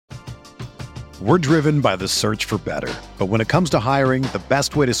We're driven by the search for better. But when it comes to hiring, the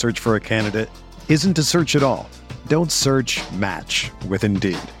best way to search for a candidate isn't to search at all. Don't search, match with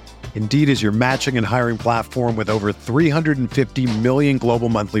Indeed. Indeed is your matching and hiring platform with over 350 million global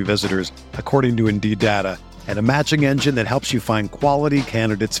monthly visitors, according to Indeed data, and a matching engine that helps you find quality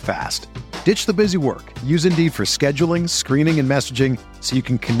candidates fast. Ditch the busy work. Use Indeed for scheduling, screening, and messaging so you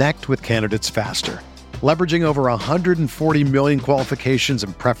can connect with candidates faster. Leveraging over 140 million qualifications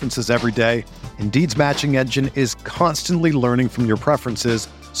and preferences every day, Indeed's matching engine is constantly learning from your preferences,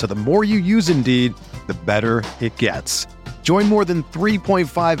 so the more you use Indeed, the better it gets. Join more than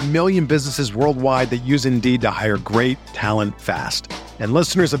 3.5 million businesses worldwide that use Indeed to hire great talent fast. And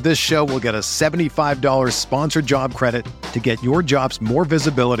listeners of this show will get a $75 sponsored job credit to get your jobs more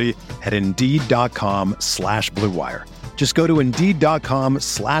visibility at Indeed.com/Blue Wire. Just go to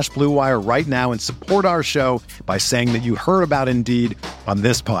Indeed.com/Blue Wire right now and support our show by saying that you heard about Indeed on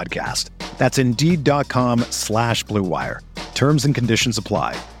this podcast. That's Indeed.com/Blue Wire. Terms and conditions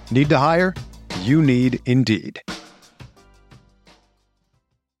apply. Need to hire? You need Indeed.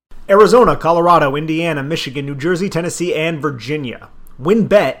 Arizona, Colorado, Indiana, Michigan, New Jersey, Tennessee, and Virginia.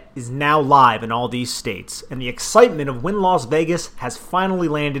 WynnBET is now live in all these states, and the excitement of Wynn Las Vegas has finally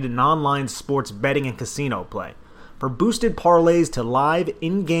landed in online sports betting and casino play. For boosted parlays to live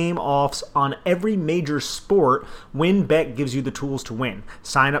in-game offs on every major sport, WynnBET gives you the tools to win.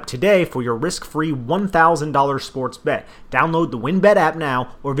 Sign up today for your risk-free $1,000 sports bet. Download the WynnBET app now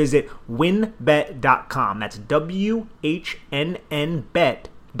or visit wynnbet.com. That's WHNN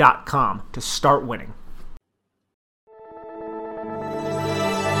bet.com to start winning.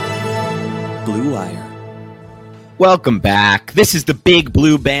 Blue Wire. Welcome back. This is the Big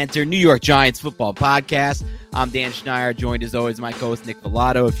Blue Banter New York Giants football podcast. I'm Dan Schneider, joined as always my co-host Nick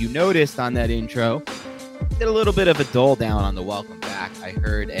Velato. If you noticed on that intro, did a little bit of a dull down on the welcome back. I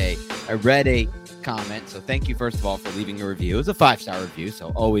read a comment, so thank you first of all for leaving a review. It was a 5-star review,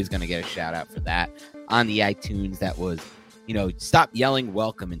 so always going to get a shout out for that on the iTunes. That was, stop yelling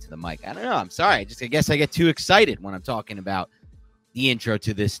welcome into the mic. I don't know. I'm sorry. I guess I get too excited when I'm talking about the intro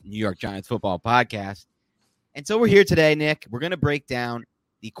to this New York Giants football podcast. And so we're here today, Nick. We're going to break down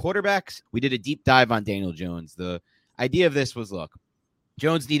the quarterbacks. We did a deep dive on Daniel Jones. The idea of this was, look,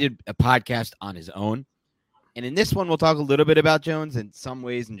 Jones needed a podcast on his own. And in this one, we'll talk a little bit about Jones in some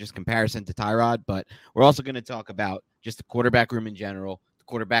ways in just comparison to Tyrod. But we're also going to talk about just the quarterback room in general, the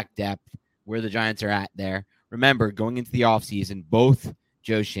quarterback depth, where the Giants are at there. Remember, going into the offseason, both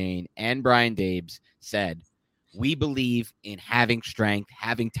Joe Schoen and Brian Daboll said, we believe in having strength,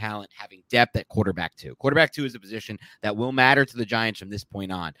 having talent, having depth at quarterback 2. Quarterback 2 is a position that will matter to the Giants from this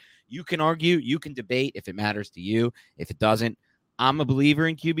point on. You can argue, you can debate if it matters to you. If it doesn't, I'm a believer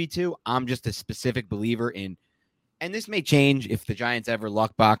in QB2. I'm just a specific believer in, and this may change if the Giants ever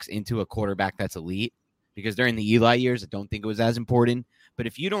luck box into a quarterback that's elite, because during the Eli years, I don't think it was as important. But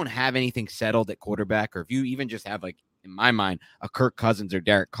if you don't have anything settled at quarterback, or if you even just have, like, in my mind, a Kirk Cousins or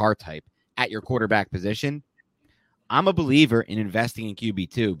Derek Carr type at your quarterback position, I'm a believer in investing in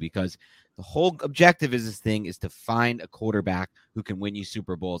QB2 because the whole objective of this thing is to find a quarterback who can win you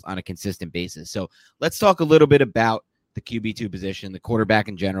Super Bowls on a consistent basis. So let's talk a little bit about the QB2 position, the quarterback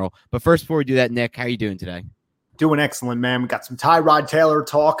in general. But first, before we do that, Nick, how are you doing today? Doing excellent, man. We got some Tyrod Taylor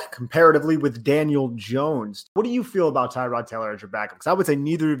talk comparatively with Daniel Jones. What do you feel about Tyrod Taylor as your backup? Because I would say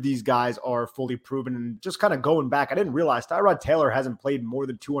neither of these guys are fully proven. And just kind of going back, I didn't realize Tyrod Taylor hasn't played more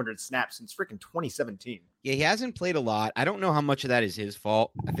than 200 snaps since freaking 2017. Yeah, he hasn't played a lot. I don't know how much of that is his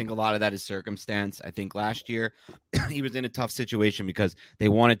fault. I think a lot of that is circumstance. I think last year he was in a tough situation because they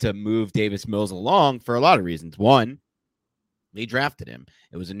wanted to move Davis Mills along for a lot of reasons. One, they drafted him.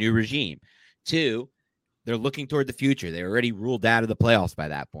 It was a new regime. Two, they're looking toward the future. They already ruled out of the playoffs by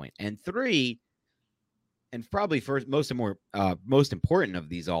that point. And three, and probably first, most important of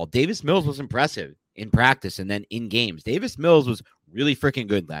these all, Davis Mills was impressive in practice and then in games. Davis Mills was really freaking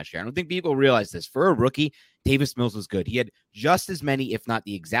good last year. I don't think people realize this. For a rookie, Davis Mills was good. He had just as many, if not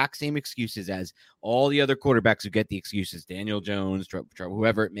the exact same excuses as all the other quarterbacks who get the excuses, Daniel Jones,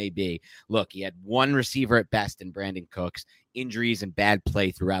 whoever it may be. Look, he had one receiver at best in Brandon Cooks, injuries and bad play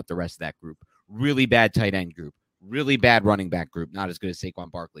throughout the rest of that group. Really bad tight end group, really bad running back group, not as good as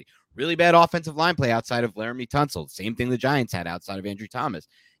Saquon Barkley. Really bad offensive line play outside of Laramie Tunsil. Same thing the Giants had outside of Andrew Thomas.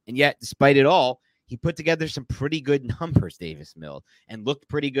 And yet, despite it all, he put together some pretty good numbers, Davis Mills, and looked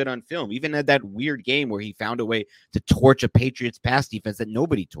pretty good on film. Even had that weird game where he found a way to torch a Patriots pass defense that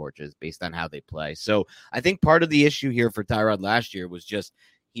nobody torches based on how they play. So I think part of the issue here for Tyrod last year was just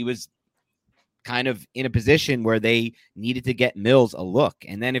he was kind of in a position where they needed to get Mills a look.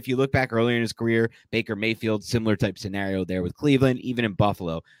 And then if you look back earlier in his career, Baker Mayfield, similar type scenario there with Cleveland, even in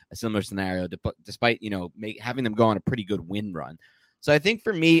Buffalo, a similar scenario, despite, having them go on a pretty good win run. So I think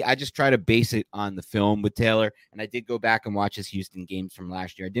for me, I just try to base it on the film with Taylor. And I did go back and watch his Houston games from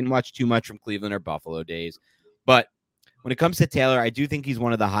last year. I didn't watch too much from Cleveland or Buffalo days, but when it comes to Taylor, I do think he's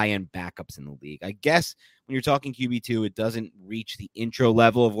one of the high-end backups in the league. I guess when you're talking QB2, it doesn't reach the intro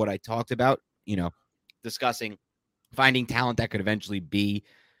level of what I talked about, discussing finding talent that could eventually be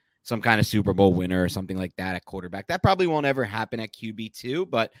some kind of Super Bowl winner or something like that at quarterback. That probably won't ever happen at QB2,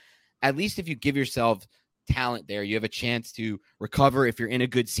 but at least if you give yourself talent there, you have a chance to recover if you're in a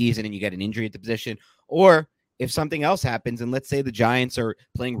good season and you get an injury at the position, or if something else happens, and let's say the Giants are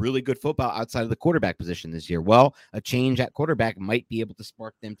playing really good football outside of the quarterback position this year, well, a change at quarterback might be able to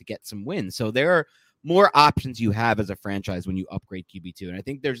spark them to get some wins. So there are more options you have as a franchise when you upgrade QB2. And I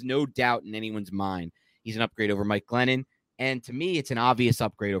think there's no doubt in anyone's mind he's an upgrade over Mike Glennon. And to me, it's an obvious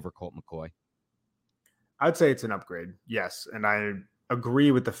upgrade over Colt McCoy. I'd say it's an upgrade, yes. And I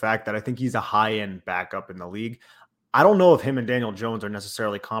agree with the fact that I think he's a high-end backup in the league. I don't know if him and Daniel Jones are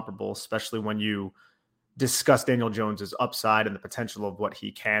necessarily comparable, especially when you discuss Daniel Jones's upside and the potential of what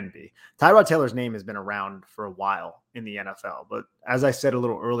he can be. Tyrod Taylor's name has been around for a while in the NFL, but as I said a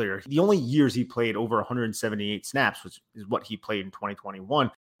little earlier, the only years he played over 178 snaps, which is what he played in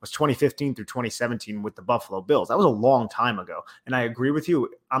 2021, was 2015 through 2017 with the Buffalo Bills. That was a long time ago. And I agree with you.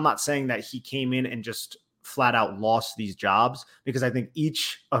 I'm not saying that he came in and just flat out lost these jobs, because I think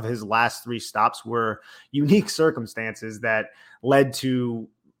each of his last three stops were unique circumstances that led to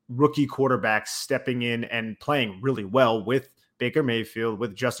rookie quarterbacks stepping in and playing really well with Baker Mayfield,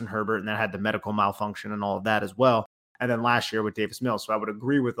 with Justin Herbert, and then had the medical malfunction and all of that as well. And then last year with Davis Mills. So I would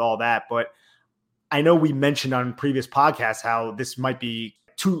agree with all that. But I know we mentioned on previous podcasts how this might be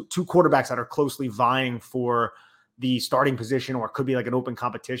two quarterbacks that are closely vying for the starting position, or it could be like an open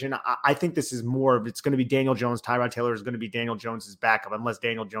competition. I think this is more of, it's going to be Daniel Jones. Tyrod Taylor is going to be Daniel Jones's backup unless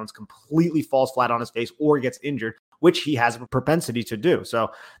Daniel Jones completely falls flat on his face or gets injured, which he has a propensity to do.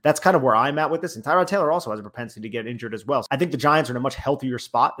 So that's kind of where I'm at with this. And Tyrod Taylor also has a propensity to get injured as well. So I think the Giants are in a much healthier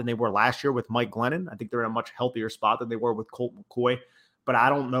spot than they were last year with Mike Glennon. I think they're in a much healthier spot than they were with Colt McCoy. But I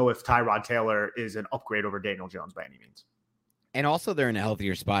don't know if Tyrod Taylor is an upgrade over Daniel Jones by any means. And also they're in a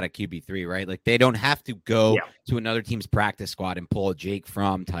healthier spot at QB3, right? Like they don't have to go to another team's practice squad and pull a Jake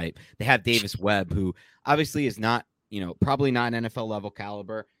Fromm type. They have Davis Webb, who obviously is not, probably not an NFL level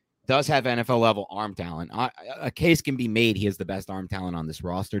caliber, does have NFL level arm talent. A case can be made he has the best arm talent on this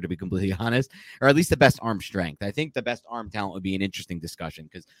roster, to be completely honest, or at least the best arm strength. I think the best arm talent would be an interesting discussion,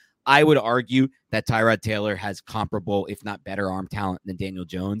 because I would argue that Tyrod Taylor has comparable, if not better, arm talent than Daniel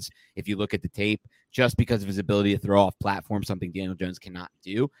Jones. If you look at the tape, just because of his ability to throw off platform, something Daniel Jones cannot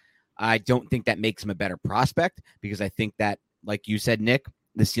do. I don't think that makes him a better prospect, because I think that, like you said, Nick,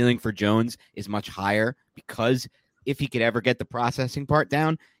 the ceiling for Jones is much higher, because if he could ever get the processing part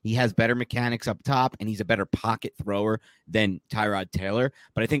down, he has better mechanics up top and he's a better pocket thrower than Tyrod Taylor.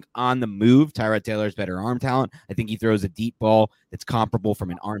 But I think on the move, Tyrod Taylor has better arm talent. I think he throws a deep ball that's comparable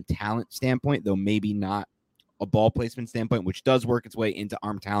from an arm talent standpoint, though maybe not a ball placement standpoint, which does work its way into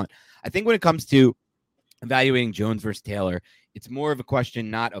arm talent. I think when it comes to evaluating Jones versus Taylor, it's more of a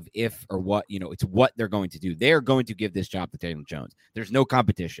question not of if or what, it's what they're going to do. They're going to give this job to Daniel Jones. There's no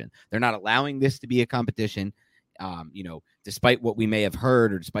competition. They're not allowing this to be a competition. Despite what we may have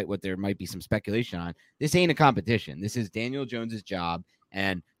heard, or despite what there might be some speculation on, this ain't a competition. This is Daniel Jones's job,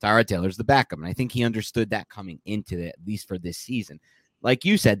 and Tyrod Taylor's the backup. And I think he understood that coming into it, at least for this season. Like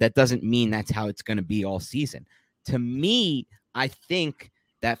you said, that doesn't mean that's how it's going to be all season. To me, I think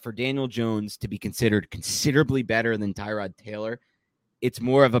that for Daniel Jones to be considered considerably better than Tyrod Taylor, it's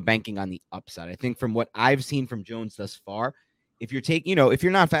more of a banking on the upside. I think from what I've seen from Jones thus far, if you're taking, if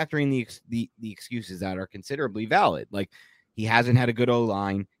you're not factoring the excuses that are considerably valid, like he hasn't had a good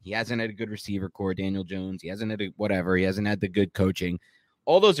O-line, he hasn't had a good receiver core, Daniel Jones, he hasn't had he hasn't had the good coaching,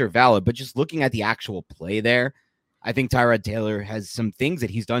 all those are valid. But just looking at the actual play there, I think Tyrod Taylor has some things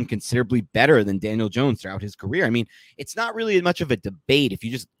that he's done considerably better than Daniel Jones throughout his career. I mean, it's not really much of a debate.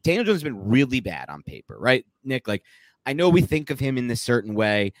 Daniel Jones has been really bad on paper, right, Nick? Like, I know we think of him in this certain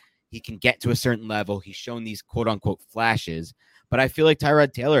way. He can get to a certain level. He's shown these quote unquote flashes, but I feel like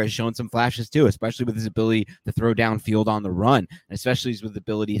Tyrod Taylor has shown some flashes too, especially with his ability to throw downfield on the run, and especially with the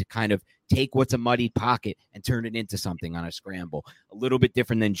ability to kind of take what's a muddied pocket and turn it into something on a scramble. A little bit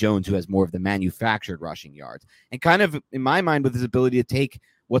different than Jones, who has more of the manufactured rushing yards, and kind of in my mind with his ability to take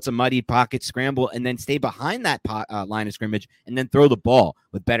what's a muddied pocket, scramble, and then stay behind that line of scrimmage and then throw the ball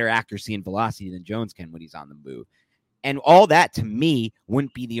with better accuracy and velocity than Jones can when he's on the move. And all that, to me,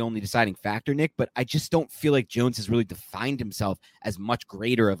 wouldn't be the only deciding factor, Nick, but I just don't feel like Jones has really defined himself as much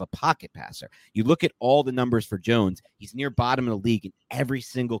greater of a pocket passer. You look at all the numbers for Jones, he's near bottom of the league in every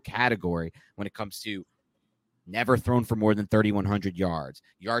single category when it comes to never thrown for more than 3,100 yards,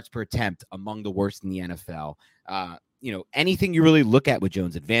 yards per attempt among the worst in the NFL. Anything you really look at with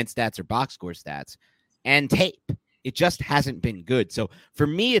Jones, advanced stats or box score stats, and tape. It just hasn't been good. So for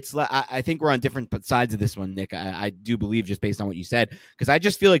me, I think we're on different sides of this one, Nick. I do believe, just based on what you said, because I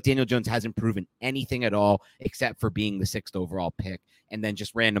just feel like Daniel Jones hasn't proven anything at all except for being the 6th overall pick and then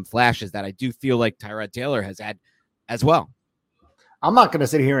just random flashes that I do feel like Tyrod Taylor has had as well. I'm not going to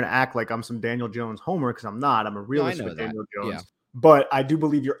sit here and act like I'm some Daniel Jones homer, because I'm not. I'm a realist with Daniel Jones. Yeah. But I do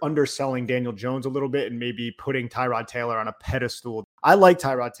believe you're underselling Daniel Jones a little bit and maybe putting Tyrod Taylor on a pedestal. I like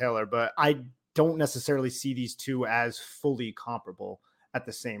Tyrod Taylor, but I don't necessarily see these two as fully comparable at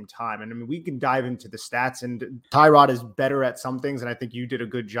the same time. And I mean, we can dive into the stats, and Tyrod is better at some things. And I think you did a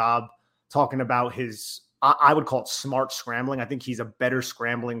good job talking about his, I would call it smart scrambling. I think he's a better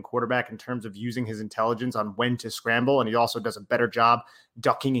scrambling quarterback in terms of using his intelligence on when to scramble. And he also does a better job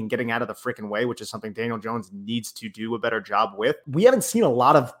ducking and getting out of the freaking way, which is something Daniel Jones needs to do a better job with. We haven't seen a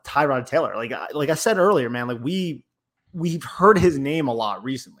lot of Tyrod Taylor. Like I said earlier, man, like we've heard his name a lot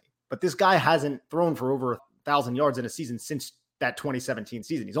recently, but this guy hasn't thrown for over 1,000 yards in a season since that 2017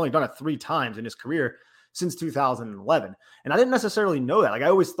 season. He's only done it 3 times in his career since 2011. And I didn't necessarily know that. Like, I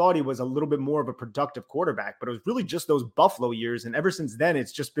always thought he was a little bit more of a productive quarterback, but it was really just those Buffalo years. And ever since then,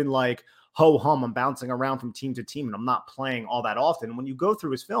 it's just been like, ho hum, I'm bouncing around from team to team and I'm not playing all that often. And when you go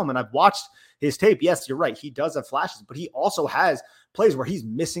through his film, and I've watched his tape, yes, you're right, he does have flashes, but he also has plays where he's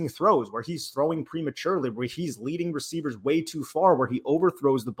missing throws, where he's throwing prematurely, where he's leading receivers way too far, where he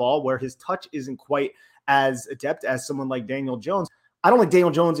overthrows the ball, where his touch isn't quite as adept as someone like Daniel Jones. I don't think Daniel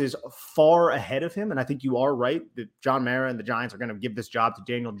Jones is far ahead of him, and I think you are right that John Mara and the Giants are going to give this job to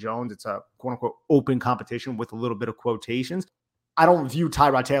Daniel Jones. It's a quote-unquote open competition with a little bit of quotations. I don't view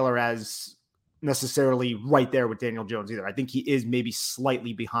Tyrod Taylor as necessarily right there with Daniel Jones either. I think he is maybe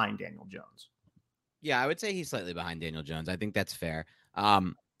slightly behind Daniel Jones. Yeah, I would say he's slightly behind Daniel Jones. I think that's fair.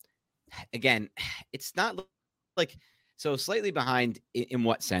 Again, it's not like so slightly behind in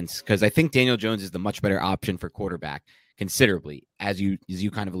what sense? Because I think Daniel Jones is the much better option for quarterback considerably, as you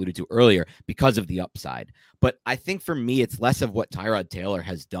kind of alluded to earlier, because of the upside. But I think for me, it's less of what Tyrod Taylor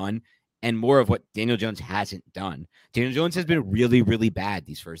has done and more of what Daniel Jones hasn't done. Daniel Jones has been really, really bad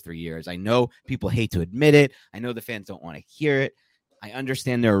these first 3 years. I know people hate to admit it. I know the fans don't want to hear it. I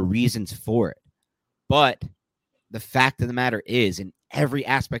understand there are reasons for it. But the fact of the matter is, in every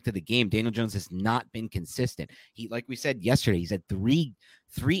aspect of the game, Daniel Jones has not been consistent. He, like we said yesterday, he's had three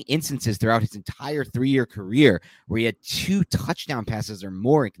instances throughout his entire 3-year career where he had 2 touchdown passes or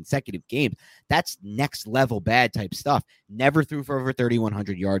more in consecutive games. That's next level bad type stuff. Never threw for over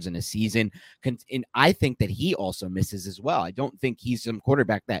 3,100 yards in a season. And I think that he also misses as well. I don't think he's some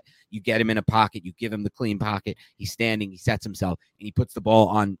quarterback that you get him in a pocket, you give him the clean pocket, he's standing, he sets himself, and he puts the ball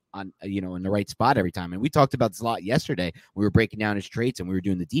on in the right spot every time. And we talked about this a lot yesterday. We were breaking down his traits and we were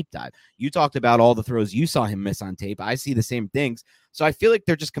doing the deep dive. You talked about all the throws you saw him miss on tape. I see the same things. So I feel like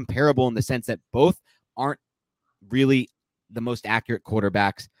they're just comparable in the sense that both aren't really the most accurate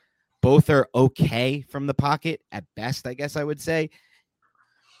quarterbacks. Both are okay from the pocket at best, I guess I would say.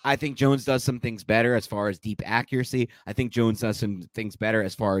 I think Jones does some things better as far as deep accuracy. I think Jones does some things better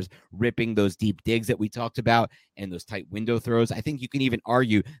as far as ripping those deep digs that we talked about and those tight window throws. I think you can even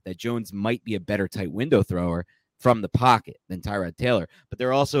argue that Jones might be a better tight window thrower from the pocket than Tyrod Taylor. But there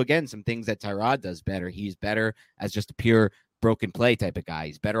are also, again, some things that Tyrod does better. He's better as just a pure broken play type of guy.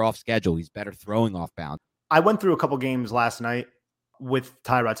 He's better off schedule. He's better throwing off bounds. I went through a couple games last night with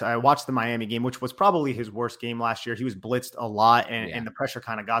Tyrod. I watched the Miami game, which was probably his worst game last year. He was blitzed a lot, and the pressure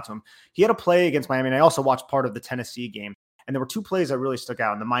kind of got to him. He had a play against Miami, and I also watched part of the Tennessee game. And there were 2 plays that really stuck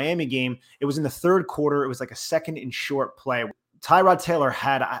out. In the Miami game, it was in the 3rd quarter. It was like a 2nd and short play. Tyrod Taylor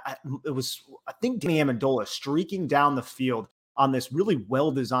had, I think, Danny Amendola streaking down the field on this really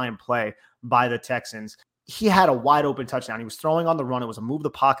well-designed play by the Texans. He had a wide open touchdown. He was throwing on the run. It was a move the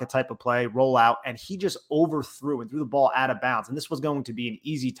pocket type of play, roll out, and he just overthrew and threw the ball out of bounds. And this was going to be an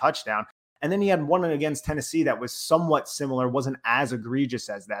easy touchdown. And then he had one against Tennessee that was somewhat similar, wasn't as egregious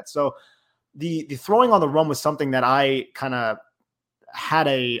as that. So the throwing on the run was something that I kind of had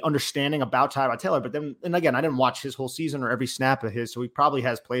a understanding about Tyrod Taylor, but then, and again, I didn't watch his whole season or every snap of his, so he probably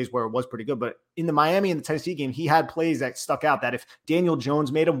has plays where it was pretty good. But in the Miami and the Tennessee game, he had plays that stuck out that if Daniel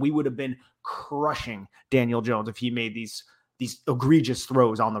Jones made them, we would have been crushing Daniel Jones if he made these these egregious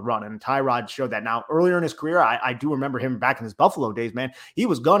throws on the run. And Tyrod showed that. Now, earlier in his career, I do remember him back in his Buffalo days, man. He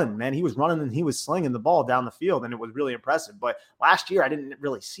was gunning, man. He was running and he was slinging the ball down the field, and it was really impressive. But last year, I didn't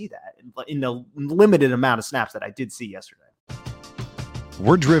really see that in the limited amount of snaps that I did see yesterday.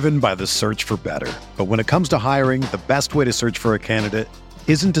 We're driven by the search for better. But when it comes to hiring, the best way to search for a candidate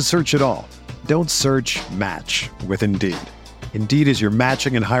isn't to search at all. Don't search, match with Indeed. Indeed is your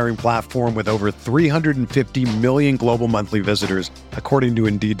matching and hiring platform with over 350 million global monthly visitors, according to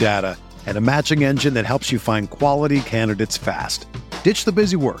Indeed data, and a matching engine that helps you find quality candidates fast. Ditch the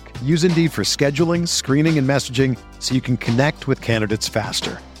busy work. Use Indeed for scheduling, screening, and messaging so you can connect with candidates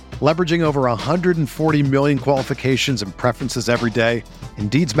faster. Leveraging over 140 million qualifications and preferences every day,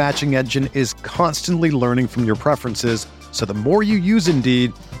 Indeed's matching engine is constantly learning from your preferences, so the more you use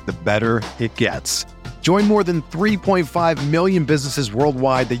Indeed, the better it gets. Join more than 3.5 million businesses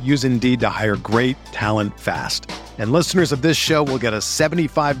worldwide that use Indeed to hire great talent fast. And listeners of this show will get a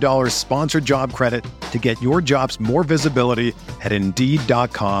 $75 sponsored job credit to get your jobs more visibility at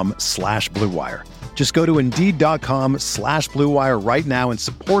Indeed.com/Blue Wire. Just go to Indeed.com/Blue Wire right now and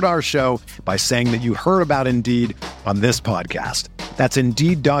support our show by saying that you heard about Indeed on this podcast. That's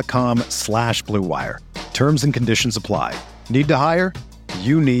Indeed.com/Blue Wire. Terms and conditions apply. Need to hire?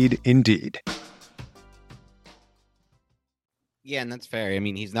 You need Indeed. Yeah, and that's fair. I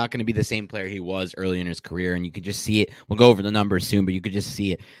mean, he's not going to be the same player he was early in his career, and you could just see it. We'll go over the numbers soon, but you could just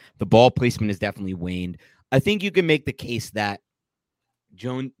see it. The ball placement has definitely waned. I think you can make the case that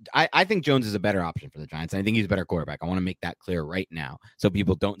Jones, I think Jones is a better option for the Giants. I think he's a better quarterback. I want to make that clear right now so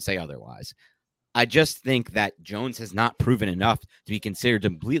people don't say otherwise. I just think that Jones has not proven enough to be considered,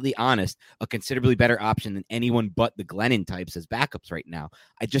 completely honest, a considerably better option than anyone but the Glennon types as backups right now.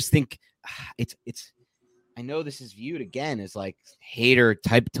 I just think it's I know this is viewed again as like hater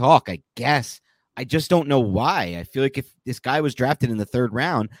type talk, I guess. I just don't know why. I feel like if this guy was drafted in the third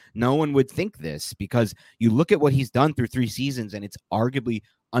round, no one would think this, because you look at what he's done through 3 seasons and it's arguably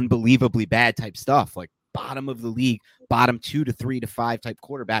unbelievably bad type stuff, like bottom of the league, bottom 2 to 3 to 5 type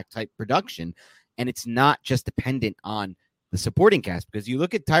quarterback type production. And it's not just dependent on the supporting cast, because you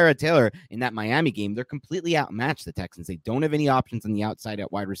look at Tyrod Taylor in that Miami game, they're completely outmatched the Texans. They don't have any options on the outside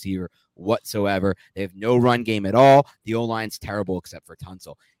at wide receiver whatsoever. They have no run game at all. The O-line's terrible except for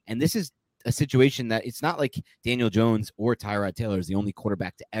Tunsil. And this is a situation that it's not like Daniel Jones or Tyrod Taylor is the only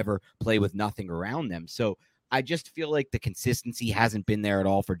quarterback to ever play with nothing around them. So I just feel like the consistency hasn't been there at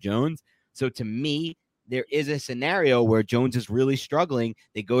all for Jones. So to me, there is a scenario where Jones is really struggling.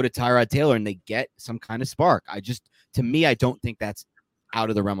 They go to Tyrod Taylor and they get some kind of spark. To me, I don't think that's out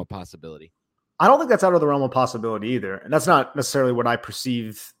of the realm of possibility. I don't think that's out of the realm of possibility either. And that's not necessarily what I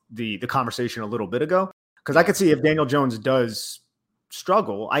perceived the conversation a little bit ago. Because I could see if Daniel Jones does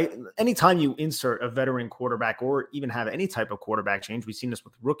struggle, anytime you insert a veteran quarterback or even have any type of quarterback change, we've seen this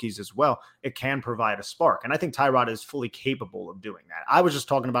with rookies as well, it can provide a spark. And I think Tyrod is fully capable of doing that. I was just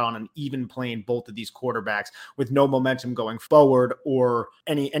talking about on an even plane, both of these quarterbacks with no momentum going forward or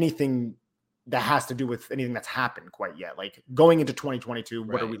anything that has to do with anything that's happened quite yet. Like going into 2022,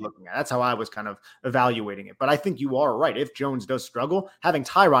 what are we looking at? That's how I was kind of evaluating it. But I think you are right. If Jones does struggle, having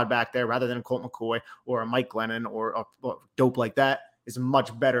Tyrod back there rather than Colt McCoy or a Mike Glennon or a dope like that is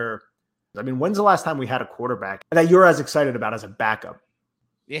much better. I mean, when's the last time we had a quarterback that you're as excited about as a backup?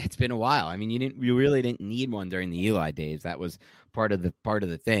 Yeah, it's been a while. I mean, you really didn't need one during the Eli days. That was part of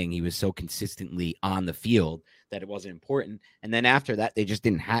the thing. He was so consistently on the field that it wasn't important. And then after that, they just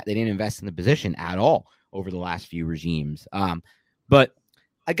didn't invest in the position at all over the last few regimes. But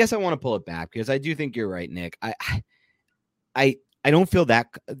I guess I want to pull it back because I do think you're right, Nick. I don't feel that,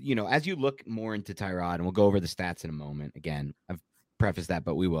 as you look more into Tyrod, and we'll go over the stats in a moment. Again, I've prefaced that,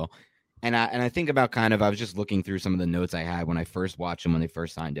 but we will. And I think about I was just looking through some of the notes I had when I first watched him, when they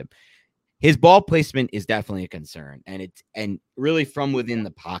first signed him. His ball placement is definitely a concern, and really from within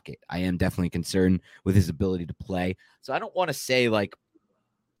the pocket, I am definitely concerned with his ability to play. So I don't want to say like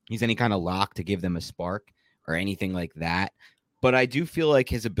he's any kind of lock to give them a spark or anything like that, but I do feel like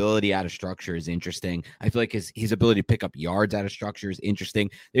his ability out of structure is interesting. I feel like his ability to pick up yards out of structure is interesting.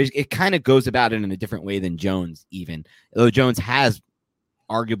 It kind of goes about it in a different way than Jones, even though Jones has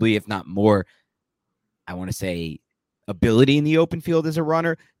arguably, if not more, I want to say, ability in the open field as a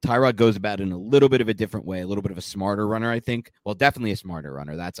runner. Tyrod goes about it in a little bit of a different way, a little bit of a smarter runner, I think. Well, definitely a smarter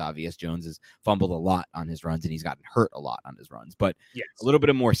runner. That's obvious. Jones has fumbled a lot on his runs, and he's gotten hurt a lot on his runs. But yes, a little bit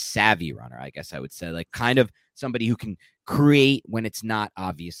of more savvy runner, I guess I would say. Like kind of somebody who can create when it's not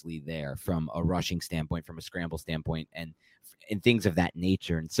obviously there from a rushing standpoint, from a scramble standpoint, and things of that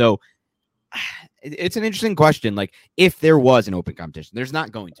nature. And so it's an interesting question. Like if there was an open competition, there's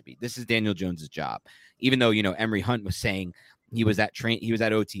not going to be. This is Daniel Jones's job. Even though, Emory Hunt was saying he was at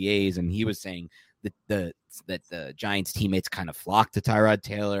OTAs, and he was saying that the Giants teammates kind of flock to Tyrod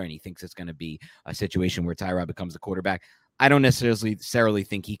Taylor, and he thinks it's going to be a situation where Tyrod becomes the quarterback. I don't necessarily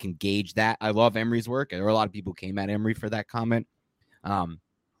think he can gauge that. I love Emery's work. There were a lot of people who came at Emery for that comment.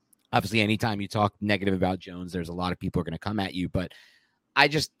 Obviously, anytime you talk negative about Jones, there's a lot of people are going to come at you. But I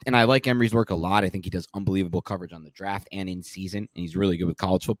like Emery's work a lot. I think he does unbelievable coverage on the draft and in season, and he's really good with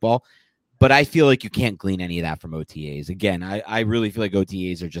college football. But I feel like you can't glean any of that from OTAs. Again, I really feel like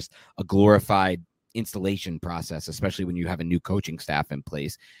OTAs are just a glorified installation process, especially when you have a new coaching staff in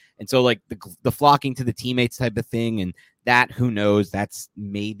place. And so like the flocking to the teammates type of thing, and that, who knows, that's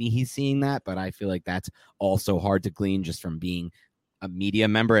maybe he's seeing that, but I feel like that's also hard to glean just from being a media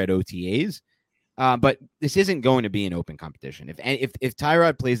member at OTAs. But this isn't going to be an open competition. If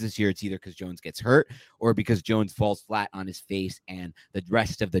Tyrod plays this year, it's either because Jones gets hurt or because Jones falls flat on his face and the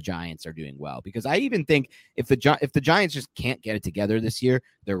rest of the Giants are doing well. Because I even think if the Giants just can't get it together this year,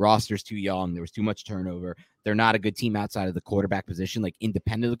 their roster's too young, there was too much turnover, they're not a good team outside of the quarterback position, like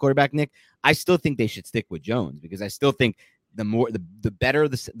independent of the quarterback, Nick, I still think they should stick with Jones, because I still think the better,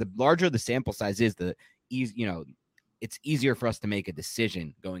 the larger the sample size is, it's easier for us to make a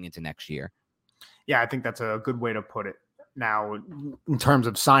decision going into next year. Yeah, I think that's a good way to put it. Now, in terms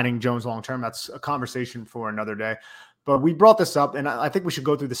of signing Jones long-term, that's a conversation for another day. But we brought this up, and I think we should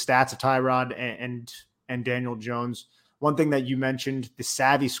go through the stats of Tyrod and Daniel Jones. One thing that you mentioned, the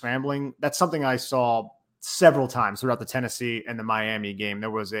savvy scrambling, that's something I saw several times throughout the Tennessee and the Miami game.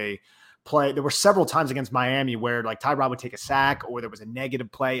 There was a play. There were several times against Miami where like Tyrod would take a sack, or there was a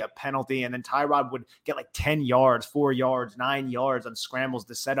negative play, a penalty, and then Tyrod would get like 10 yards, 4 yards, 9 yards on scrambles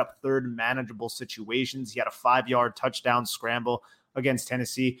to set up third and manageable situations. He had a 5-yard touchdown scramble against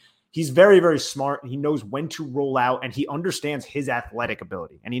Tennessee. He's very, very smart, and he knows when to roll out, and he understands his athletic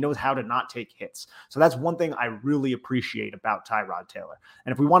ability, and he knows how to not take hits. So that's one thing I really appreciate about Tyrod Taylor.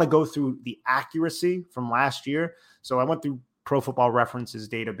 And if we want to go through the accuracy from last year, so I went through Pro Football Reference's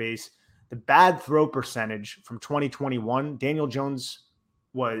database. The bad throw percentage from 2021, Daniel Jones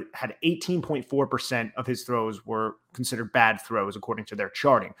had 18.4% of his throws were considered bad throws according to their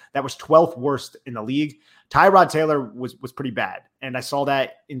charting. That was 12th worst in the league. Tyrod Taylor was pretty bad, and I saw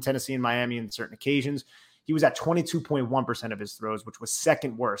that in Tennessee and Miami on certain occasions. He was at 22.1% of his throws, which was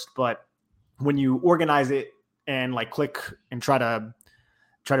second worst. But when you organize it and like click and try to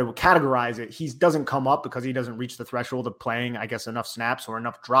categorize it, he doesn't come up because he doesn't reach the threshold of playing, I guess, enough snaps or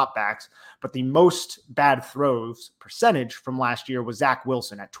enough dropbacks. But the most bad throws percentage from last year was Zach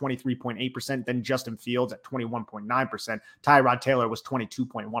Wilson at 23.8%, then Justin Fields at 21.9%. Tyrod Taylor was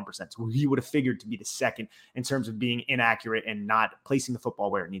 22.1%. So he would have figured to be the second in terms of being inaccurate and not placing the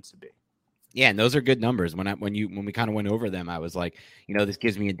football where it needs to be. Yeah, and those are good numbers. When we kind of went over them, I was like, this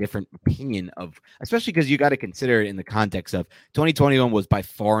gives me a different opinion of, especially because you got to consider it in the context of 2021 was by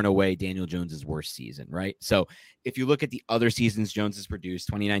far and away Daniel Jones's worst season, right? So if you look at the other seasons Jones has produced,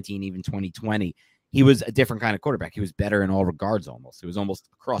 2019, even 2020, he was a different kind of quarterback. He was better in all regards almost. It was almost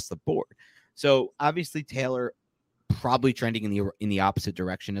across the board. So obviously Taylor probably trending in the opposite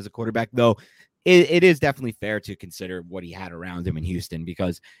direction as a quarterback, though. It is definitely fair to consider what he had around him in Houston,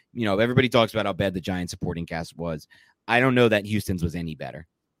 because, everybody talks about how bad the Giants supporting cast was. I don't know that Houston's was any better.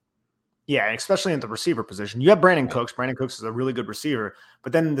 Yeah, especially in the receiver position. You have Brandon Cooks. Brandon Cooks is a really good receiver.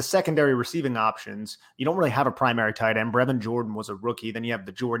 But then the secondary receiving options, you don't really have a primary tight end. Brevin Jordan was a rookie. Then you have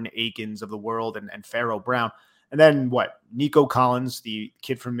the Jordan Akins of the world and Pharaoh Brown. And then Nico Collins, the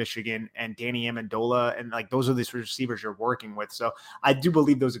kid from Michigan, and Danny Amendola. And those are the receivers you're working with. So I do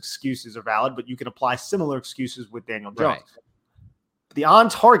believe those excuses are valid, but you can apply similar excuses with Daniel Jones. Right. The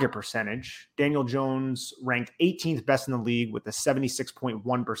on-target percentage, Daniel Jones ranked 18th best in the league with a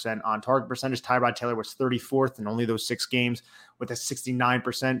 76.1% on-target percentage. Tyrod Taylor was 34th in only those 6 games with a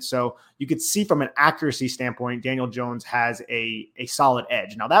 69%. So you could see from an accuracy standpoint, Daniel Jones has a solid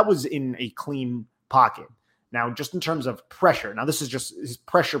edge. Now, that was in a clean pocket. Now, just in terms of pressure, now this is just his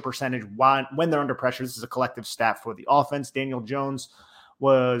pressure percentage when they're under pressure. This is a collective stat for the offense. Daniel Jones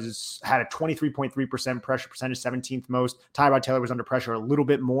had a 23.3% pressure percentage, 17th most. Tyrod Taylor was under pressure a little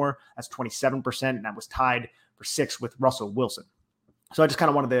bit more. That's 27%, and that was tied for 6th with Russell Wilson. So I just kind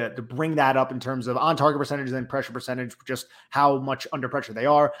of wanted to bring that up in terms of on-target percentage and pressure percentage, just how much under pressure they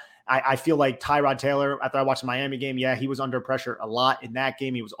are. I feel like Tyrod Taylor, after I watched the Miami game, he was under pressure a lot in that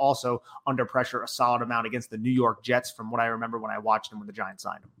game. He was also under pressure a solid amount against the New York Jets from what I remember when I watched him when the Giants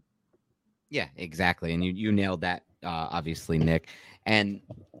signed him. Yeah, exactly. And you nailed that, obviously, Nick. And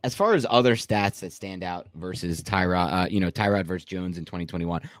as far as other stats that stand out versus Tyrod versus Jones in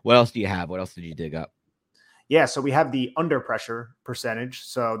 2021, what else do you have? What else did you dig up? Yeah, so we have the under pressure percentage.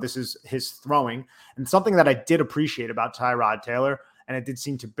 So this is his throwing. And something that I did appreciate about Tyrod Taylor, and it did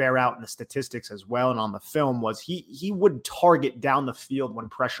seem to bear out in the statistics as well and on the film, was he would target down the field when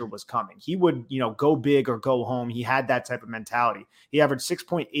pressure was coming. He would, go big or go home. He had that type of mentality. He averaged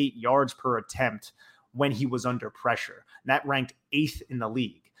 6.8 yards per attempt when he was under pressure. And that ranked 8th in the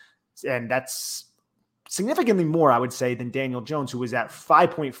league. And that's significantly more, I would say, than Daniel Jones, who was at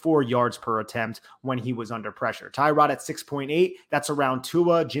 5.4 yards per attempt when he was under pressure. Tyrod at 6.8. That's around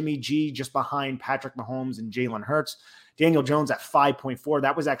Tua, Jimmy G, just behind Patrick Mahomes and Jalen Hurts. Daniel Jones at 5.4.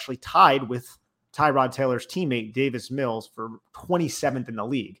 That was actually tied with Tyrod Taylor's teammate, Davis Mills, for 27th in the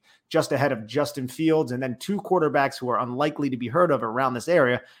league, just ahead of Justin Fields, and then two quarterbacks who are unlikely to be heard of around this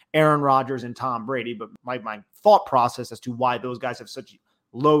area, Aaron Rodgers and Tom Brady. But my thought process as to why those guys have such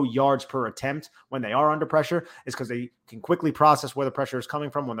low yards per attempt when they are under pressure is because they can quickly process where the pressure is coming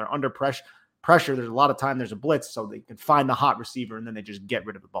from. When they're under pressure, there's a lot of time there's a blitz, so they can find the hot receiver, and then they just get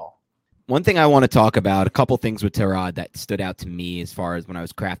rid of the ball. One thing I want to talk about, a couple things with Tyrod that stood out to me as far as when I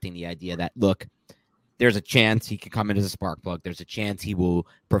was crafting the idea that, look, there's a chance he could come in as a spark plug. There's a chance he will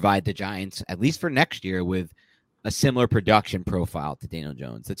provide the Giants, at least for next year, with a similar production profile to Daniel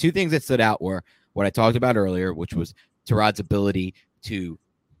Jones. The two things that stood out were what I talked about earlier, which was Tyrod's ability to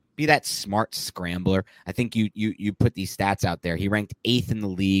be that smart scrambler. I think you put these stats out there. He ranked 8th in the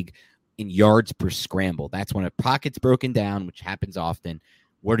league in yards per scramble. That's when a pocket's broken down, which happens often.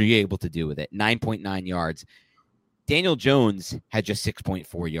 What are you able to do with it? 9.9 yards. Daniel Jones had just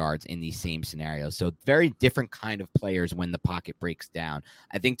 6.4 yards in these same scenarios. So very different kind of players when the pocket breaks down.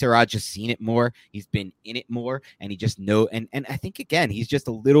 I think Tyrod's just seen it more. He's been in it more, and he just know. And I think, again, he's just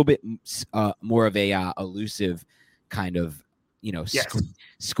a little bit more of a elusive kind of,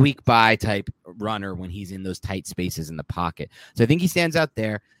 squeak by type runner when he's in those tight spaces in the pocket. So I think he stands out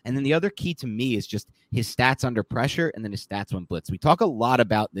there. And then the other key to me is just his stats under pressure and then his stats when blitz. We talk a lot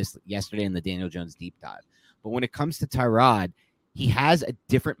about this yesterday in the Daniel Jones deep dive. But when it comes to Tyrod, he has a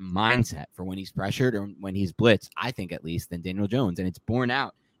different mindset for when he's pressured or when he's blitzed, I think at least, than Daniel Jones. And it's borne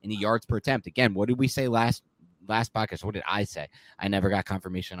out in the yards per attempt. Again, what did we say last podcast? What did I say? I never got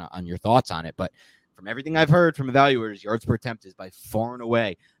confirmation on your thoughts on it. But from everything I've heard from evaluators, yards per attempt is by far and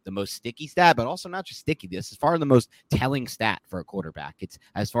away the most sticky stat, but also not just sticky. This is far the most telling stat for a quarterback. It's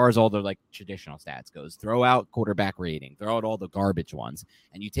as far as all the traditional stats goes. Throw out quarterback rating, throw out all the garbage ones,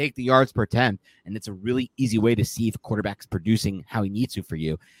 and you take the yards per attempt, and it's a really easy way to see if a quarterback's producing how he needs to for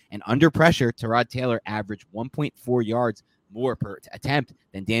you. And under pressure, Tyrod Taylor averaged 1.4 yards more per attempt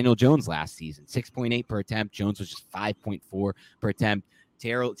than Daniel Jones last season. 6.8 per attempt. Jones was just 5.4 per attempt.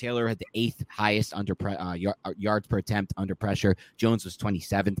 Taylor had the 8th highest yards per attempt under pressure. Jones was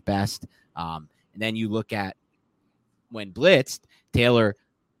 27th best. And then you look at when blitzed, Taylor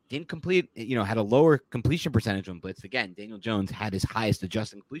didn't complete, had a lower completion percentage when blitzed. Again, Daniel Jones had his highest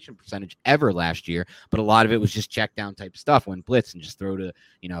adjusted completion percentage ever last year, but a lot of it was just check down type stuff when blitzed and just throw to,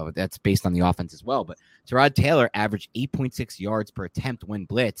 that's based on the offense as well. But Tyrod Taylor averaged 8.6 yards per attempt when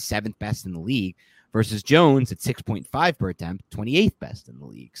blitzed, 7th best in the league, versus Jones at 6.5 per attempt, 28th best in the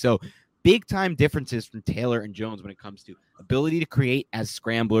league. So big time differences from Taylor and Jones when it comes to ability to create as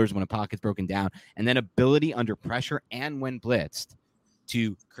scramblers when a pocket's broken down, and then ability under pressure and when blitzed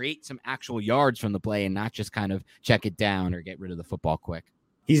to create some actual yards from the play and not just kind of check it down or get rid of the football quick.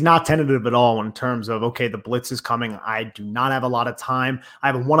 He's not tentative at all in terms of, okay, the blitz is coming. I do not have a lot of time. I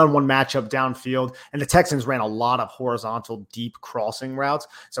have a one-on-one matchup downfield, and the Texans ran a lot of horizontal, deep crossing routes.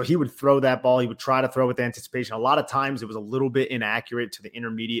 So he would throw that ball. He would try to throw with anticipation. A lot of times it was a little bit inaccurate to the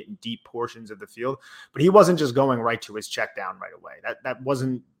intermediate and deep portions of the field, but he wasn't just going right to his check down right away. That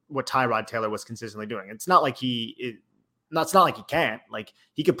wasn't what Tyrod Taylor was consistently doing. It's not like it's not like he can't. Like,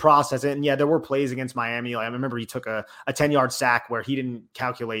 he could process it. And yeah, there were plays against Miami. I remember he took a 10-yard sack where he didn't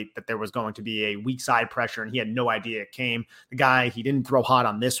calculate that there was going to be a weak side pressure, and he had no idea it came. The guy, he didn't throw hot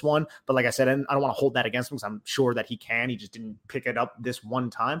on this one. But like I said, I don't want to hold that against him because I'm sure that he can. He just didn't pick it up this one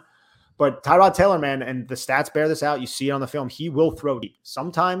time. But Tyrod Taylor, man, and the stats bear this out. You see it on the film. He will throw deep.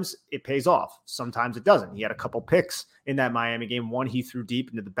 Sometimes it pays off. Sometimes it doesn't. He had a couple picks in that Miami game. One, he threw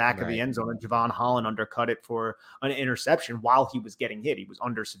deep into the back of the end zone, and Javon Holland undercut it for an interception while he was getting hit. He was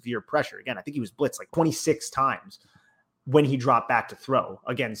under severe pressure. Again, I think he was blitzed like 26 times when he dropped back to throw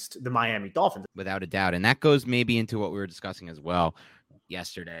against the Miami Dolphins. Without a doubt. And that goes maybe into what we were discussing as well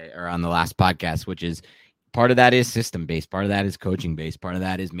yesterday or on the last podcast, which is part of that is system-based. Part of that is coaching-based. Part of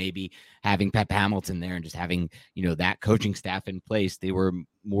that is maybe having Pep Hamilton there and just having, that coaching staff in place. They were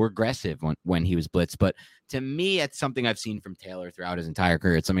more aggressive when he was blitzed. But to me, it's something I've seen from Taylor throughout his entire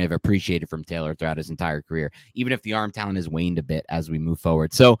career. It's something I've appreciated from Taylor throughout his entire career, even if the arm talent has waned a bit as we move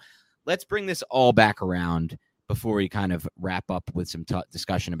forward. So let's bring this all back around before we kind of wrap up with some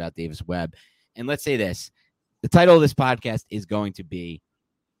discussion about Davis Webb. And let's say this. The title of this podcast is going to be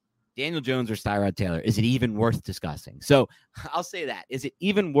Daniel Jones or Tyrod Taylor. Is it even worth discussing? So I'll say that. Is it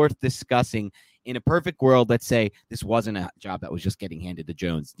even worth discussing? In a perfect world, let's say this wasn't a job that was just getting handed to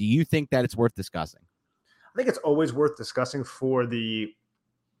Jones. Do you think that it's worth discussing? I think it's always worth discussing for the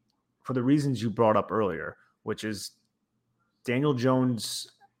reasons you brought up earlier, which is Daniel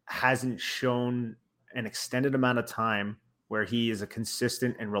Jones hasn't shown an extended amount of time where he is a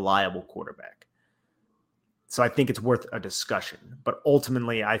consistent and reliable quarterback. So I think it's worth a discussion. But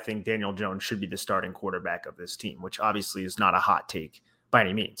ultimately, I think Daniel Jones should be the starting quarterback of this team, which obviously is not a hot take by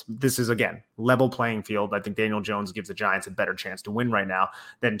any means. This is, again, level playing field. I think Daniel Jones gives the Giants a better chance to win right now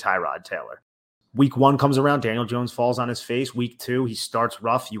than Tyrod Taylor. Week 1 comes around, Daniel Jones falls on his face. Week 2, he starts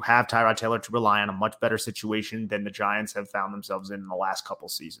rough. You have Tyrod Taylor to rely on, a much better situation than the Giants have found themselves in the last couple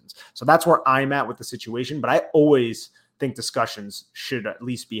seasons. So that's where I'm at with the situation. But I always think discussions should at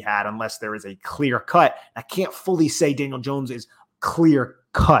least be had unless there is a clear cut. I can't fully say Daniel Jones is clear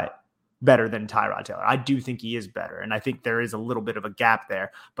cut better than Tyrod Taylor. I do think he is better. And I think there is a little bit of a gap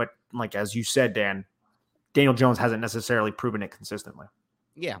there. But like, as you said, Dan, Daniel Jones hasn't necessarily proven it consistently.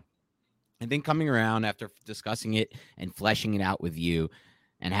 Yeah. I think coming around after discussing it and fleshing it out with you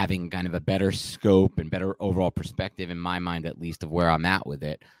and having kind of a better scope and better overall perspective, in my mind, at least, of where I'm at with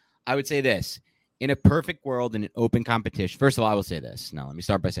it, I would say this. In a perfect world, in an open competition, first of all, I will say this. Now, let me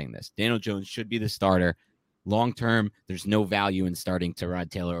start by saying this. Daniel Jones should be the starter. Long-term, there's no value in starting Tyrod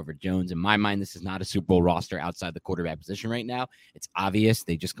Taylor over Jones. In my mind, this is not a Super Bowl roster outside the quarterback position right now. It's obvious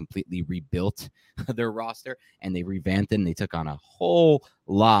they just completely rebuilt their roster, and they revamped it, and they took on a whole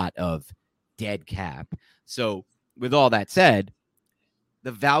lot of dead cap. So with all that said,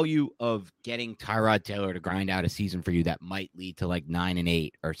 the value of getting Tyrod Taylor to grind out a season for you that might lead to like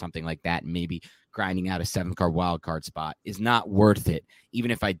 9-8 or something like that, and maybe grinding out a 7-card wild card spot is not worth it, even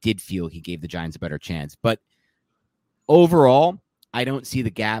if I did feel he gave the Giants a better chance. But overall, I don't see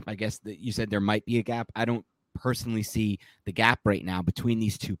the gap. I guess that you said there might be a gap. I don't personally see the gap right now between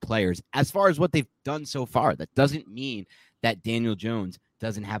these two players as far as what they've done so far. That doesn't mean that Daniel Jones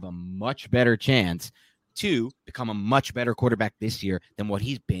doesn't have a much better chance to become a much better quarterback this year than what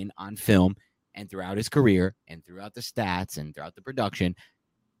he's been on film and throughout his career and throughout the stats and throughout the production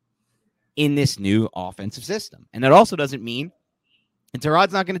in this new offensive system. And that also doesn't mean and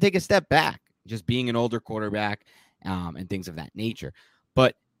Tyrod's not going to take a step back, just being an older quarterback and things of that nature.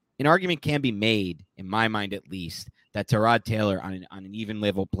 But an argument can be made, in my mind at least, that Tyrod Taylor on an even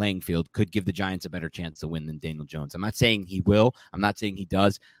level playing field could give the Giants a better chance to win than Daniel Jones. I'm not saying he will. I'm not saying he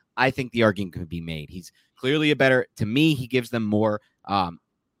does. I think the argument could be made. He's clearly to me, he gives them more on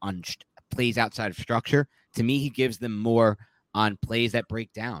plays outside of structure. To me, he gives them more on plays that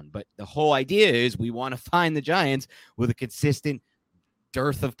break down. But the whole idea is we want to find the Giants with a consistent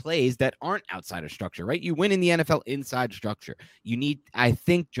dearth of plays that aren't outside of structure, right? You win in the NFL inside structure. I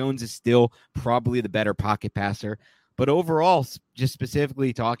think Jones is still probably the better pocket passer. But overall, just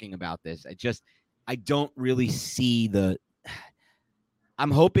specifically talking about this, I don't really see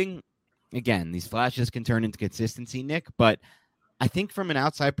I'm hoping, again, these flashes can turn into consistency, Nick, but I think from an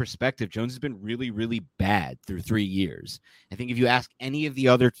outside perspective, Jones has been really, really bad through 3 years. I think if you ask any of the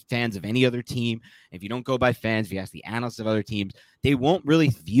other fans of any other team, if you don't go by fans, if you ask the analysts of other teams, they won't really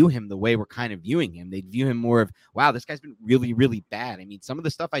view him the way we're kind of viewing him. They'd view him more of, wow, this guy's been really, really bad. I mean, some of the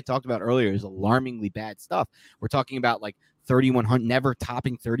stuff I talked about earlier is alarmingly bad stuff. We're talking about like 3,100, never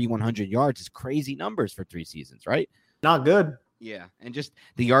topping 3,100 yards is crazy numbers for 3 seasons, right? Not good. Yeah, and just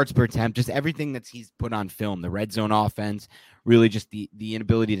the yards per attempt, just everything he's put on film, the red zone offense, really just the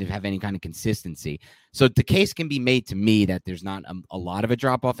inability to have any kind of consistency. So the case can be made to me that there's not a lot of a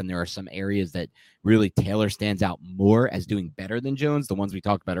drop-off, and there are some areas that really Taylor stands out more as doing better than Jones, the ones we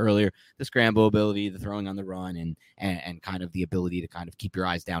talked about earlier, the scramble ability, the throwing on the run, and kind of the ability to kind of keep your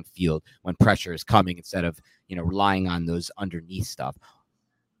eyes downfield when pressure is coming instead of, relying on those underneath stuff.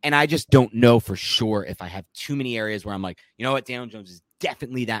 And I just don't know for sure if I have too many areas where I'm like, you know what, Daniel Jones is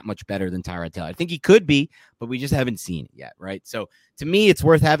definitely that much better than Tyrod Taylor. I think he could be, but we just haven't seen it yet, right? So to me, it's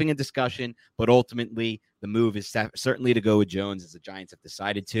worth having a discussion, but ultimately the move is certainly to go with Jones, as the Giants have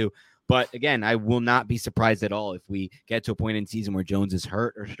decided to. But again, I will not be surprised at all if we get to a point in season where Jones is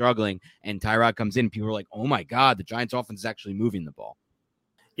hurt or struggling and Tyrod comes in. People are like, oh my God, the Giants offense is actually moving the ball.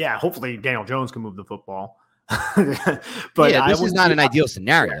 Yeah, hopefully Daniel Jones can move the football. But yeah, this is not an ideal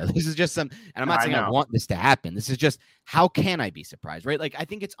scenario. This is just and I'm not saying I want this to happen. This is just, how can I be surprised, right? Like, I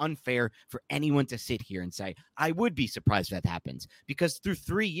think it's unfair for anyone to sit here and say, I would be surprised if that happens, because through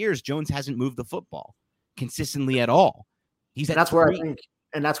 3 years, Jones hasn't moved the football consistently at all. That's where I think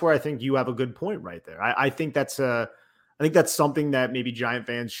And that's where I think you have a good point right there. I think that's something that maybe Giant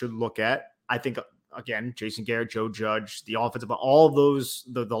fans should look at. I think, again, Jason Garrett, Joe Judge, the offensive, all of those,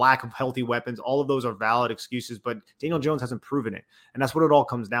 the lack of healthy weapons, all of those are valid excuses, but Daniel Jones hasn't proven it. And that's what it all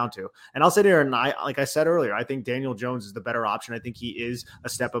comes down to. And I'll sit here and like I said earlier, I think Daniel Jones is the better option. I think he is a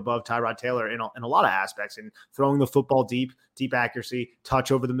step above Tyrod Taylor in a lot of aspects, in throwing the football deep accuracy,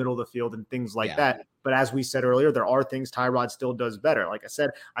 touch over the middle of the field, and things like that. But as we said earlier, there are things Tyrod still does better. Like I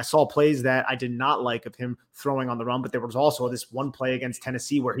said, I saw plays that I did not like of him throwing on the run, but there was also this one play against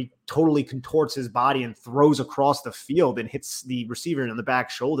Tennessee where he totally contorts his body and throws across the field and hits the receiver in the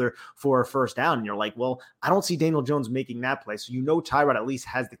back shoulder for a first down. And you're like, well, I don't see Daniel Jones making that play. So Tyrod at least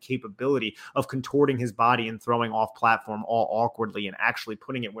has the capability of contorting his body and throwing off platform all awkwardly and actually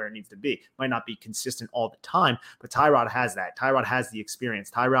putting it where it needs to be. Might not be consistent all the time, but Tyrod has that. Tyrod has the experience.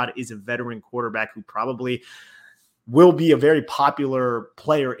 Tyrod is a veteran quarterback who probably will be a very popular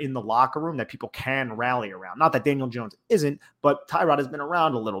player in the locker room that people can rally around. Not that Daniel Jones isn't, but Tyrod has been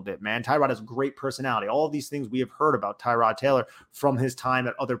around a little bit, man. Tyrod has great personality. All of these things we have heard about Tyrod Taylor from his time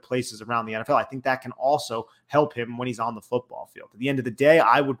at other places around the NFL. I think that can also help him when he's on the football field. At the end of the day,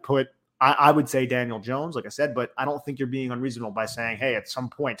 I would say Daniel Jones, like I said, but I don't think you're being unreasonable by saying, hey, at some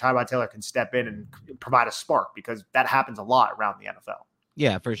point, Tyrod Taylor can step in and provide a spark, because that happens a lot around the NFL.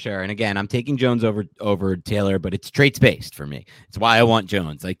 Yeah, for sure. And again, I'm taking Jones over Taylor, but it's traits based for me. It's why I want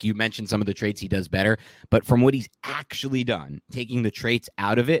Jones. Like you mentioned, some of the traits he does better, but from what he's actually done, taking the traits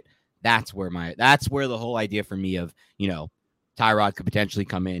out of it, that's where the whole idea for me of, Tyrod could potentially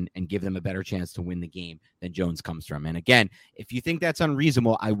come in and give them a better chance to win the game than Jones comes from. And again, if you think that's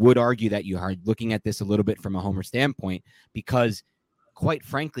unreasonable, I would argue that you are looking at this a little bit from a homer standpoint, because quite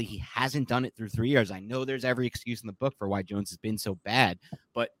frankly, he hasn't done it through 3 years. I know there's every excuse in the book for why Jones has been so bad,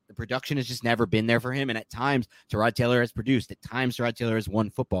 but the production has just never been there for him. And at times, Tyrod Taylor has produced. At times, Tyrod Taylor has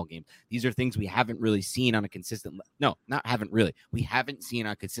won football games. These are things we haven't really seen on a consistent we haven't seen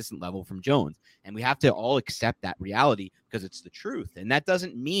on a consistent level from Jones. And we have to all accept that reality, because it's the truth. And that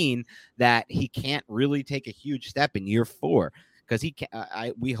doesn't mean that he can't really take a huge step in year 4. Because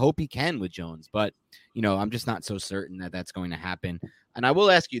we hope he can with Jones, but I'm just not so certain that that's going to happen. And I will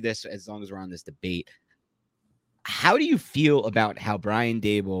ask you this, as long as we're on this debate: how do you feel about how Brian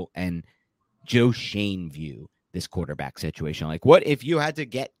Daboll and Joe Schoen view this quarterback situation? Like, what if you had to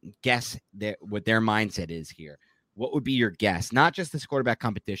guess what their mindset is here? What would be your guess? Not just this quarterback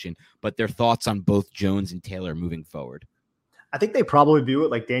competition, but their thoughts on both Jones and Taylor moving forward. I think they probably view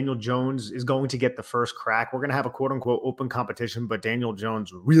it like Daniel Jones is going to get the first crack. We're going to have a quote unquote open competition, but Daniel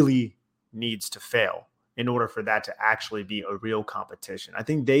Jones really needs to fail in order for that to actually be a real competition. I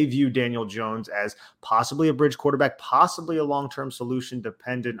think they view Daniel Jones as possibly a bridge quarterback, possibly a long-term solution,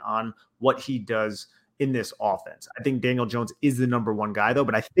 dependent on what he does in this offense. I think Daniel Jones is the number one guy, though,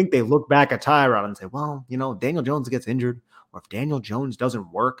 but I think they look back at Tyrod and say, well, Daniel Jones gets injured, or if Daniel Jones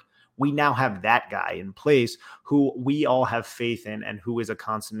doesn't work, we now have that guy in place who we all have faith in, and who is a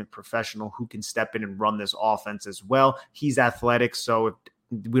consummate professional who can step in and run this offense as well. He's athletic, so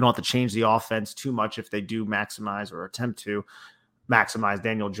we don't have to change the offense too much if they do maximize or attempt to maximize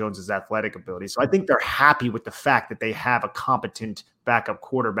Daniel Jones's athletic ability. So I think they're happy with the fact that they have a competent backup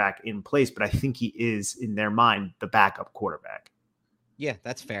quarterback in place, but I think he is, in their mind, the backup quarterback. Yeah,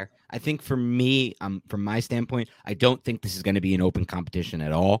 that's fair. I think for me, from my standpoint, I don't think this is going to be an open competition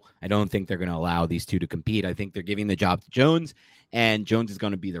at all. I don't think they're going to allow these two to compete. I think they're giving the job to Jones, and Jones is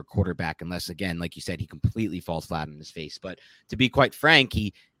going to be their quarterback unless, again, like you said, he completely falls flat on his face. But to be quite frank,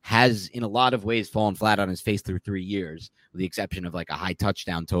 he has in a lot of ways fallen flat on his face through 3 years, with the exception of like a high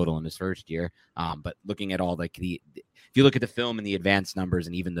touchdown total in his first year. But looking at all if you look at the film and the advanced numbers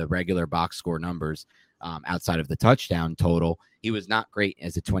and even the regular box score numbers, outside of the touchdown total, he was not great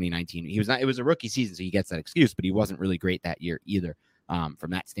as a 2019. It was a rookie season, so he gets that excuse, but he wasn't really great that year either, from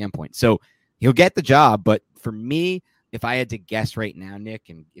that standpoint. So he'll get the job. But for me, if I had to guess right now, Nick,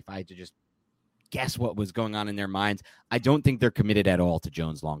 and if I had to just guess what was going on in their minds, I don't think they're committed at all to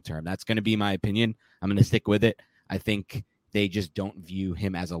Jones long-term. That's going to be my opinion. I'm going to stick with it. I think they just don't view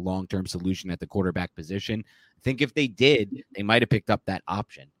him as a long-term solution at the quarterback position. I think if they did, they might have picked up that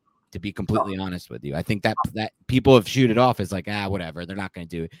option, to be completely honest with you. I think that people have shooed it off as like, whatever, they're not going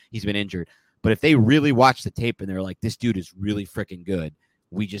to do it. He's been injured. But if they really watch the tape and they're like, this dude is really freaking good,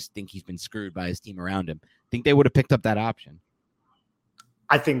 we just think he's been screwed by his team around him, I think they would have picked up that option.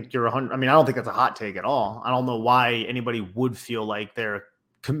 I think you're 100. I mean, I don't think that's a hot take at all. I don't know why anybody would feel like they're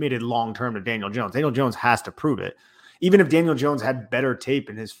committed long-term to Daniel Jones. Daniel Jones has to prove it. even if Daniel Jones had better tape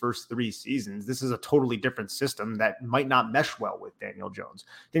in his first 3 seasons, this is a totally different system that might not mesh well with Daniel Jones.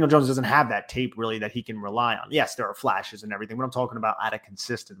 Daniel Jones doesn't have that tape really that he can rely on. Yes, there are flashes and everything, but I'm talking about at a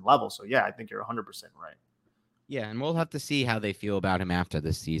consistent level. So yeah, I think you're 100% right. Yeah, and we'll have to see how they feel about him after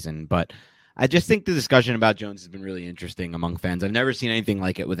this season. But I just think the discussion about Jones has been really interesting among fans. I've never seen anything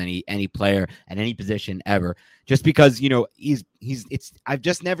like it with any player at any position ever. Just because, I've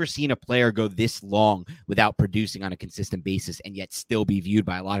just never seen a player go this long without producing on a consistent basis and yet still be viewed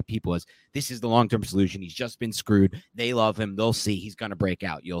by a lot of people as this is the long-term solution. He's just been screwed. They love him. They'll see. He's going to break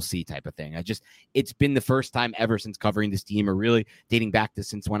out. You'll see type of thing. It's been the first time ever since covering this team, or really dating back to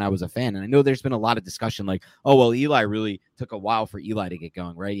since when I was a fan. And I know there's been a lot of discussion like, oh, well, Eli really took a while for Eli to get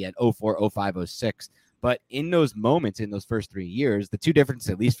going, right? He had 04, 05, 06. But in those moments, in those first 3 years, the two differences,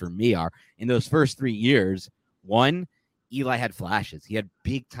 at least for me, are in those first 3 years, one, Eli had flashes. He had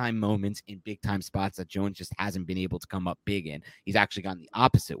big-time moments in big-time spots that Jones just hasn't been able to come up big in. He's actually gone the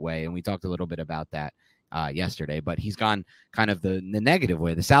opposite way, and we talked a little bit about that yesterday, but he's gone kind of the negative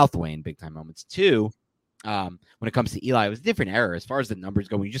way, the south way in big-time moments. Two, when it comes to Eli, it was a different era. As far as the numbers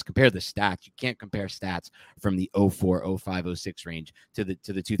go, when you just compare the stats, you can't compare stats from the 04, 05, 06 range to the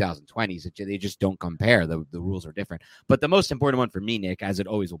 2020s. They just don't compare. The rules are different. But the most important one for me, Nick, as it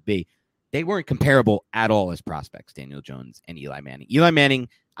always will be, they weren't comparable at all as prospects, Daniel Jones and Eli Manning. Eli Manning,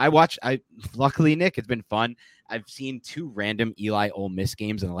 luckily, Nick, it's been fun. I've seen 2 random Eli Ole Miss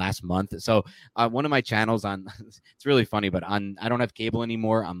games in the last month. So one of my channels it's really funny, but I don't have cable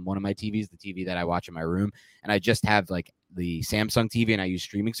anymore on one of my TVs, the TV that I watch in my room. And I just have like the Samsung TV and I use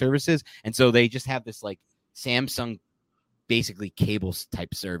streaming services. And so they just have this like Samsung basically cable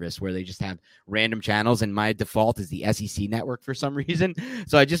type service where they just have random channels, and my default is the SEC network for some reason.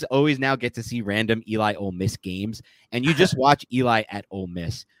 So I just always now get to see random Eli Ole Miss games, and you just watch Eli at Ole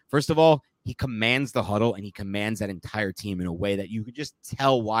Miss. First of all, he commands the huddle and he commands that entire team in a way that you could just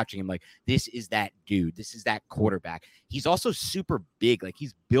tell watching him, like, this is that dude. This is that quarterback. He's also super big. Like,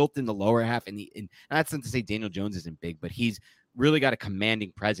 he's built in the lower half, and that's not to say Daniel Jones isn't big, but he's really got a commanding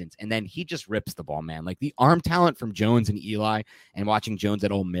presence, and then he just rips the ball, man. Like, the arm talent from Jones and Eli, and watching Jones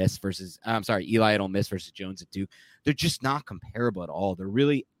at Ole Miss Eli at Ole Miss versus Jones at Duke, they're just not comparable at all. They're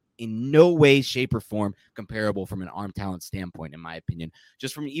really in no way, shape, or form comparable from an arm talent standpoint, in my opinion.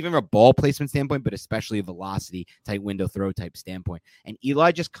 Just from even a ball placement standpoint, but especially a velocity, tight window throw type standpoint. And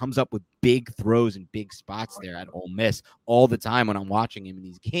Eli just comes up with big throws and big spots there at Ole Miss all the time when I'm watching him in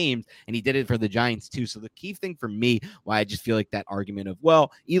these games, and he did it for the Giants too. So the key thing for me, why I just feel like that argument of,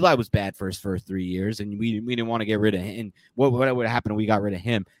 well, Eli was bad for his first 3 years, and we didn't want to get rid of him. And what would happen if we got rid of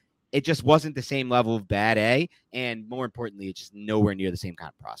him? It just wasn't the same level of bad A, and more importantly, it's just nowhere near the same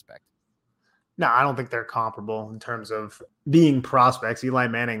kind of prospect. No, I don't think they're comparable in terms of being prospects. Eli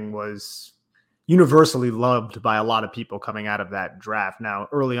Manning was universally loved by a lot of people coming out of that draft. Now,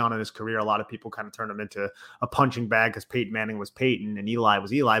 early on in his career, a lot of people kind of turned him into a punching bag because Peyton Manning was Peyton and Eli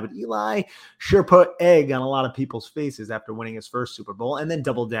was Eli. But Eli sure put egg on a lot of people's faces after winning his first Super Bowl, and then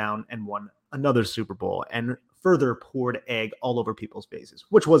doubled down and won another Super Bowl and further poured egg all over people's faces,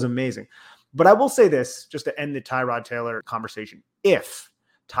 which was amazing. But I will say this, just to end the Tyrod Taylor conversation. If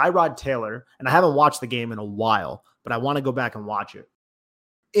Tyrod Taylor, and I haven't watched the game in a while, but I want to go back and watch it.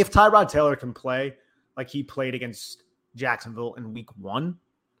 If Tyrod Taylor can play like he played against Jacksonville in week 1,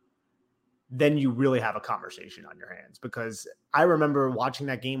 then you really have a conversation on your hands, because I remember watching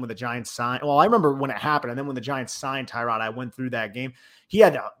that game when the Giants signed. Well, I remember when it happened. And then when the Giants signed Tyrod, I went through that game. He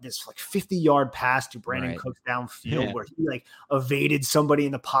had this like 50-yard pass to Brandon Cooks downfield where he like evaded somebody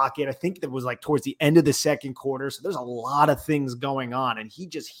in the pocket. I think that was like towards the end of the second quarter. So there's a lot of things going on. And he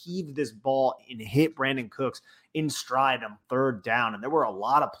just heaved this ball and hit Brandon Cooks in stride on third down. And there were a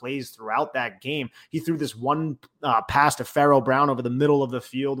lot of plays throughout that game. He threw this one pass to Pharaoh Brown over the middle of the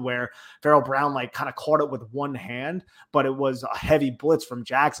field where Pharaoh Brown like kind of caught it with one hand, but it was a heavy blitz from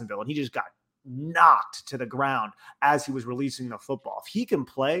Jacksonville. And he just got knocked to the ground as he was releasing the football. If he can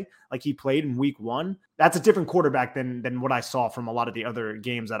play like he played in week 1, that's a different quarterback than what I saw from a lot of the other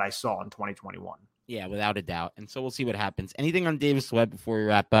games that I saw in 2021. Yeah, without a doubt. And so we'll see what happens. Anything on Davis Webb before we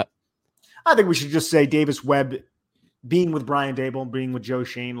wrap up? I think we should just say Davis Webb, being with Brian Daboll and being with Joe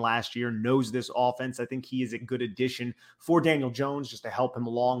Schoen last year, knows this offense. I think he is a good addition for Daniel Jones just to help him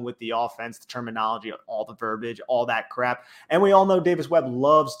along with the offense, the terminology, all the verbiage, all that crap. And we all know Davis Webb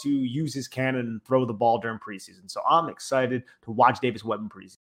loves to use his cannon and throw the ball during preseason. So I'm excited to watch Davis Webb in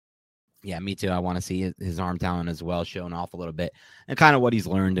preseason. Yeah, me too. I want to see his arm talent as well, showing off a little bit and kind of what he's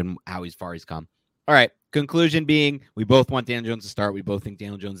learned and how far he's come. All right. Conclusion being, we both want Daniel Jones to start. We both think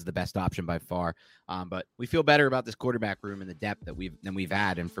Daniel Jones is the best option by far. But we feel better about this quarterback room and the depth that we've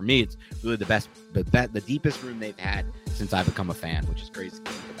had. And for me, it's really the deepest room they've had since I've become a fan, which is crazy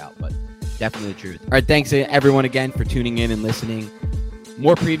to think about, but definitely the truth. All right. Thanks everyone again for tuning in and listening.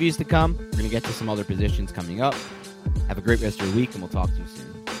 More previews to come. We're going to get to some other positions coming up. Have a great rest of your week, and we'll talk to you soon.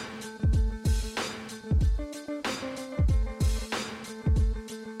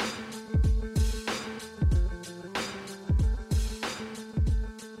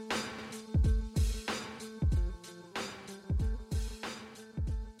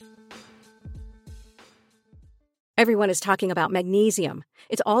 Everyone is talking about magnesium.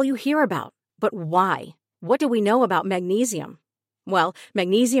 It's all you hear about. But why? What do we know about magnesium? Well,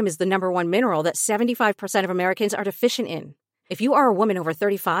 magnesium is the number one mineral that 75% of Americans are deficient in. If you are a woman over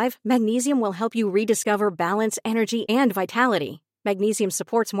 35, magnesium will help you rediscover balance, energy, and vitality. Magnesium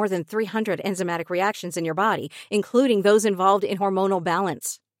supports more than 300 enzymatic reactions in your body, including those involved in hormonal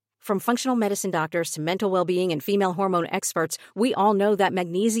balance. From functional medicine doctors to mental well-being and female hormone experts, we all know that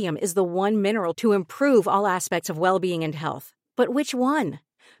magnesium is the one mineral to improve all aspects of well-being and health. But which one?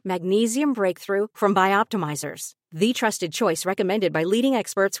 Magnesium Breakthrough from Bioptimizers, the trusted choice recommended by leading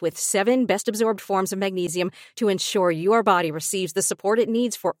experts with 7 best-absorbed forms of magnesium to ensure your body receives the support it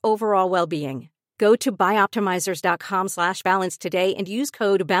needs for overall well-being. Go to bioptimizers.com/balance today and use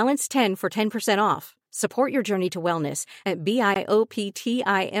code BALANCE10 for 10% off. Support your journey to wellness at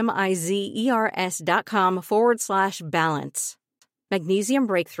bioptimizers.com/balance. Magnesium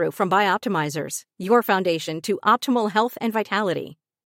Breakthrough from Bioptimizers, your foundation to optimal health and vitality.